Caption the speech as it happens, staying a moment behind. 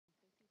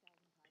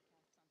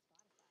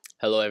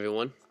Hello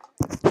everyone.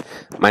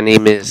 My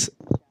name is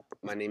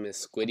my name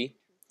is Squiddy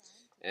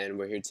and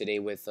we're here today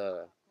with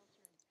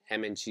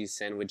ham and cheese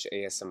sandwich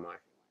ASMR.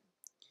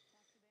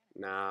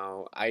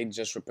 Now, I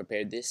just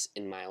prepared this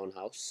in my own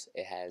house.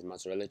 It has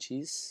mozzarella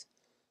cheese.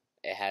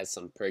 It has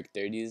some perk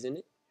 30s in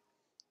it.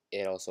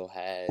 It also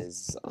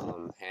has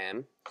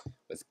ham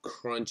with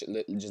crunch.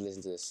 Just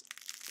listen to this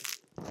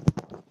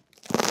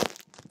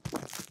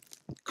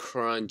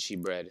crunchy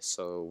bread.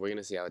 So we're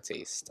gonna see how it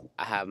tastes.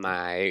 I have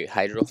my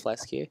hydro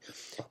flask here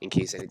in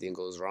case anything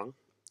goes wrong,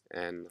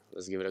 and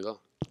let's give it a go.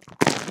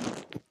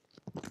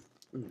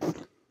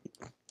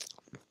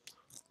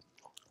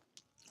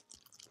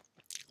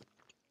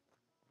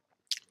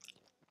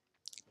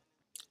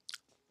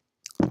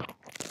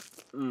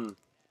 Mm.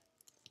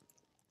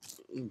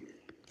 Mm.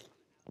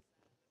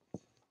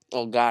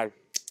 Oh God.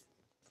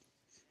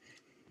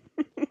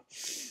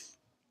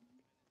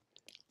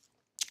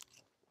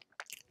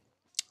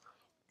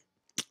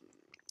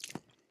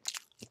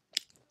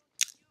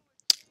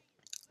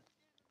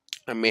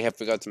 I may have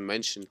forgot to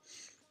mention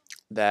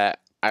that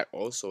I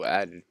also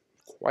added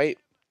quite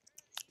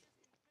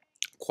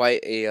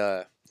quite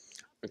a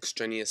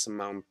extraneous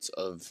amount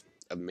of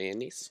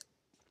mayonnaise.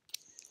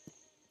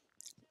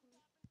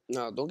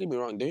 Now, don't get me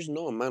wrong. There's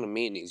no amount of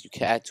mayonnaise you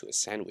can add to a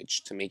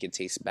sandwich to make it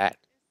taste bad.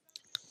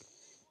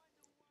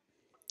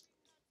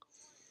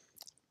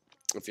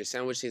 If your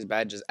sandwich tastes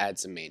bad, just add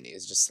some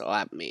mayonnaise. Just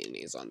slap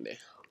mayonnaise on there.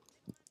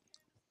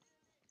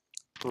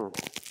 Mm,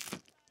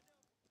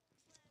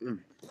 mm,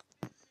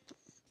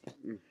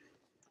 mm.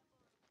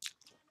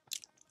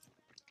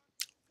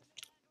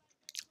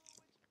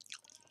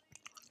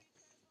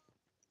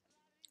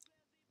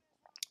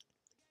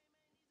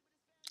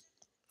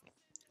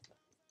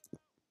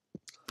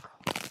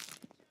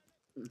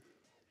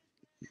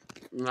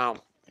 Now,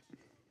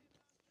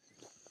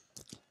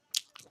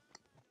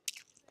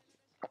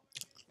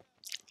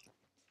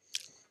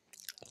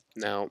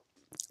 now,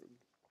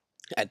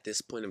 at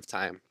this point of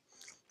time,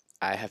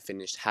 I have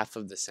finished half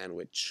of the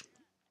sandwich,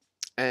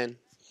 and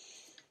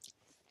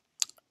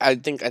I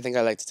think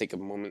I like to take a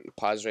moment,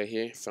 pause right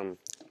here from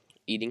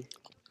eating,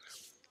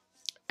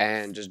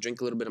 and just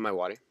drink a little bit of my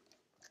water.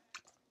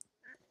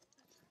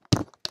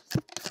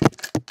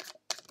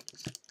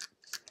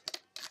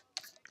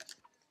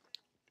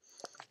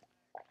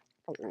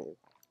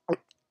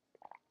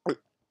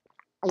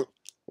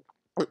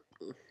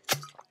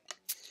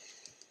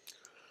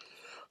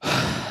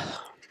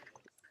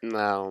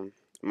 Now,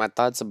 my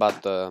thoughts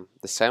about the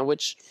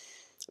sandwich.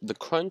 The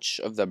crunch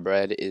of the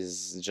bread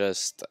is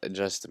just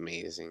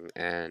amazing,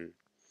 and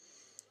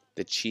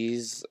the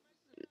cheese.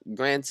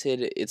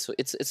 Granted,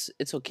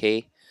 it's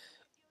okay.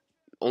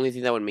 Only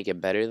thing that would make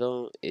it better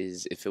though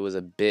is if it was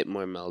a bit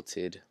more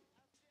melted.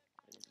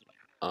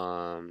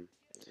 Um,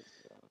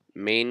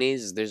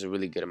 Mayonnaise. There's a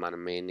really good amount of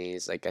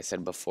mayonnaise. Like I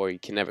said before, you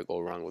can never go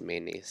wrong with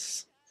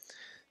mayonnaise.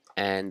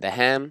 And the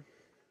ham,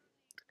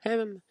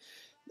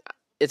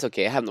 it's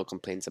okay. I have no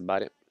complaints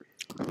about it.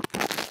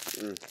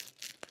 Mm.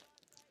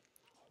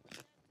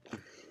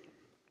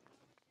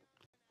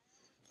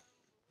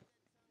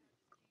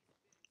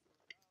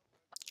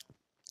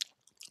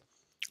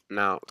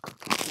 Now,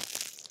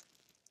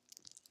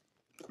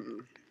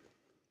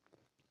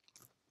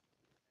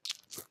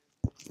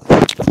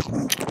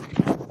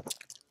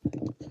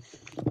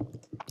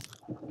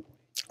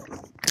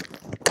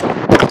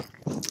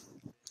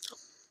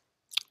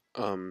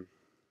 um,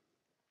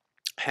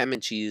 ham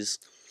and cheese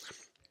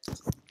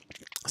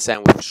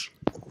sandwich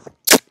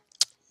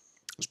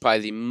is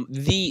probably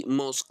the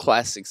most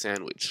classic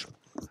sandwich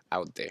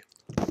out there.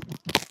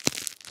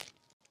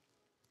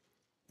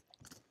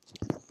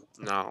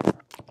 Now,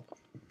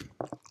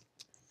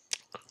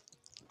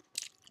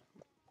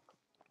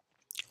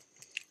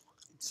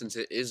 since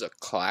it is a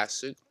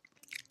classic,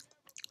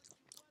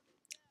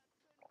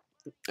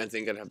 I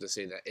think I'd have to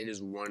say that it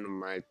is one of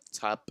my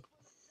top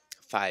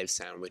five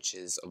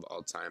sandwiches of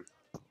all time.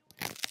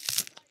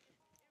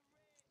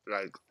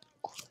 Like,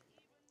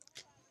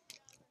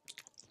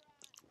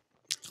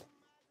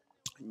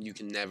 you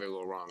can never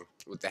go wrong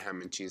with the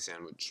ham and cheese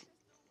sandwich.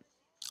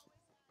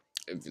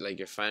 If like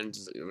your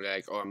friends are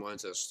like, "Oh, I'm going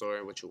to the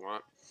store. What you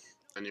want?"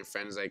 and your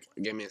friend's like,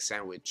 "Give me a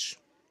sandwich,"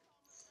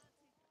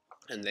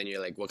 and then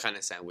you're like, "What kind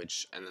of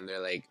sandwich?" and then they're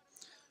like,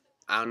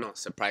 "I don't know.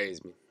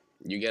 Surprise me."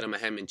 You get them a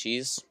ham and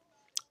cheese.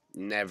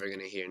 Never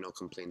gonna hear no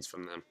complaints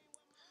from them.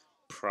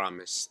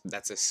 Promise.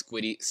 That's a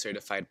Squiddy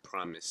certified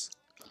promise.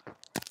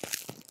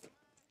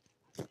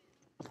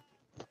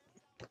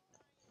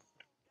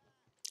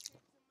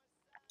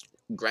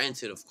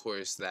 Granted, of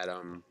course, that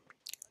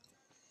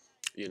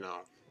you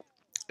know,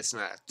 it's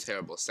not a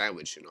terrible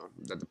sandwich. You know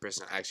that the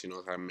person actually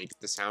knows how to make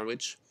the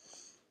sandwich.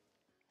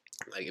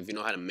 Like if you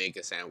know how to make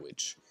a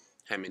sandwich,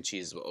 ham and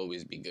cheese will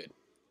always be good.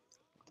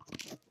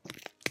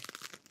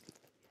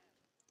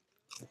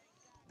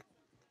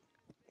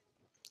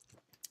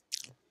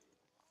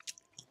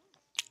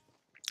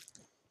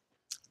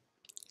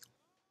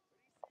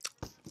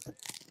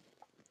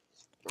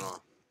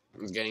 Oh,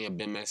 it's getting a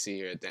bit messy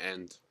here at the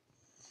end.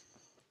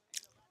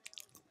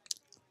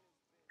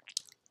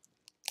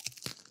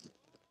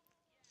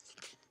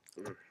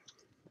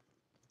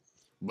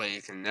 but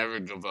you can never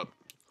give up.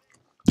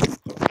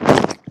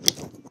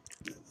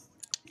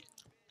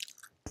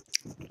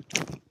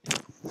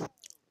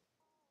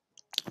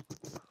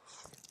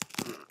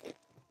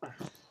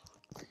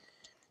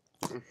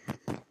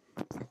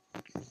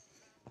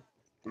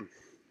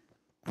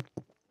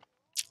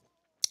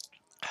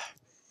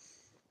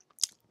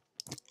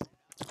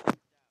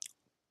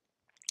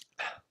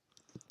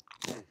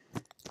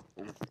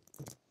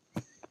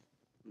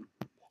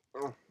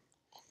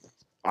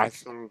 I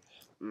think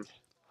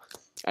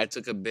I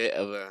took a bit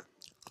of a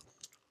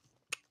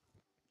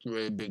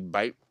really big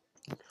bite.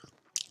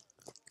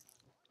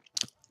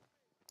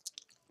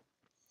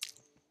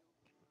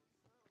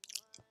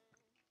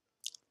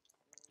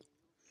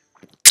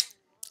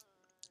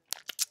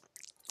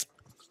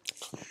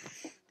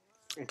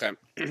 Okay.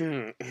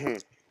 I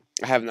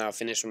have now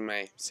finished with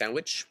my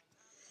sandwich.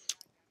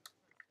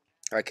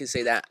 I can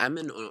say that I'm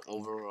in an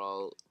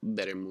overall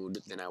better mood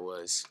than I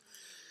was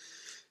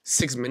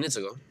 6 minutes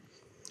ago.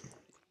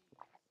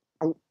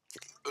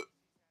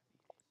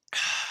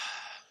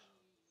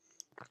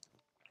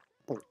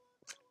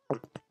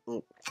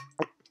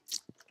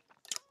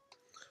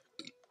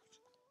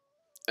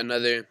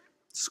 Another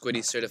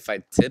Squiddy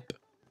certified tip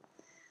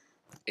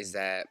is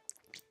that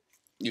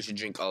you should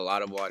drink a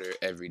lot of water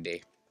every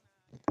day.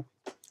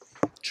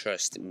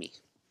 Trust me.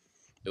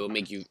 It will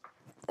make you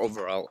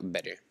overall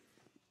better.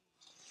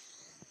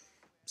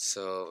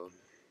 So,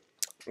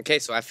 okay,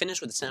 so I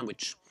finished with the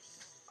sandwich.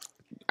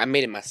 I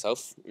made it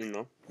myself,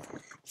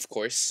 of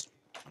course,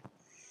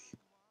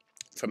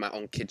 from my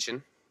own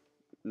kitchen.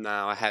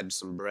 Now I had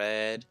some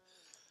bread,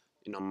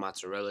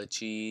 mozzarella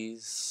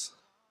cheese,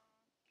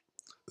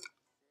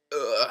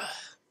 ugh,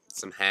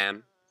 some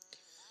ham,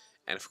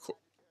 and of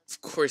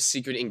course,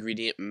 secret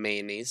ingredient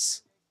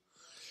mayonnaise.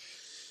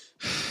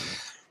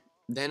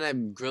 Then I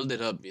grilled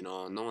it up.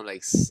 No one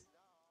likes.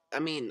 I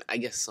mean, I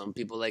guess some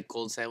people like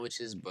cold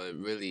sandwiches, but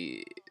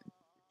really,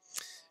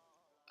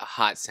 a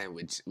hot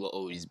sandwich will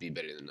always be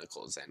better than a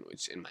cold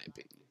sandwich, in my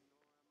opinion.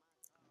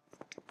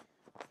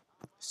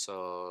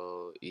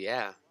 So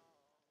yeah,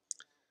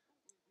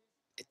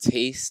 it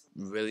tastes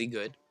really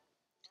good.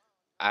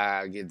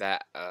 I give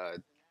that.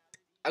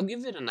 I'll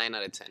give it a 9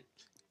 out of 10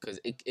 because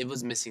it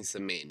was missing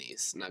some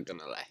mayonnaise. Not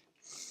gonna lie.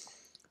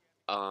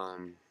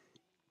 Um,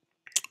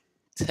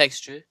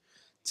 texture,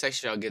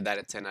 texture. I'll give that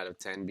a 10 out of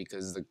 10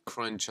 because the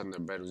crunch on the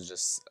bread was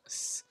just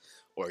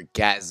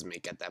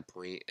orgasmic at that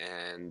point,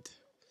 and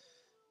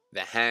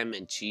the ham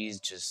and cheese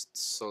just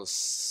so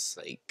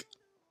like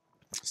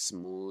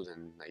smooth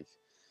and like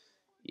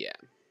yeah,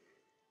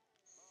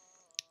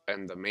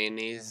 and the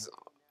mayonnaise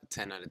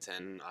 10 out of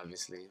 10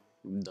 obviously.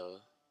 Duh.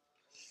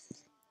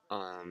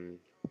 Um,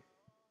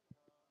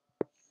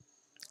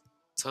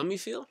 tummy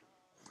feel.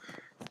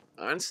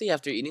 Honestly,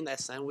 after eating that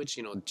sandwich,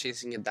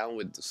 chasing it down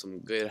with some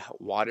good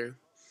water,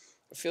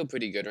 I feel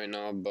pretty good right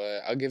now.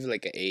 But I'll give it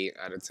like an 8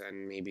 out of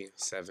 10, maybe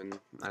 7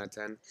 out of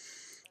 10,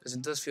 because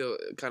it does feel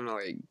kind of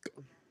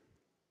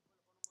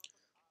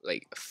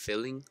like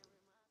filling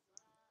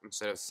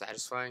instead of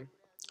satisfying.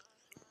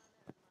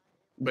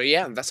 But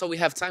yeah, that's all we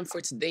have time for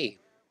today.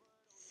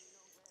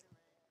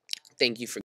 Thank you for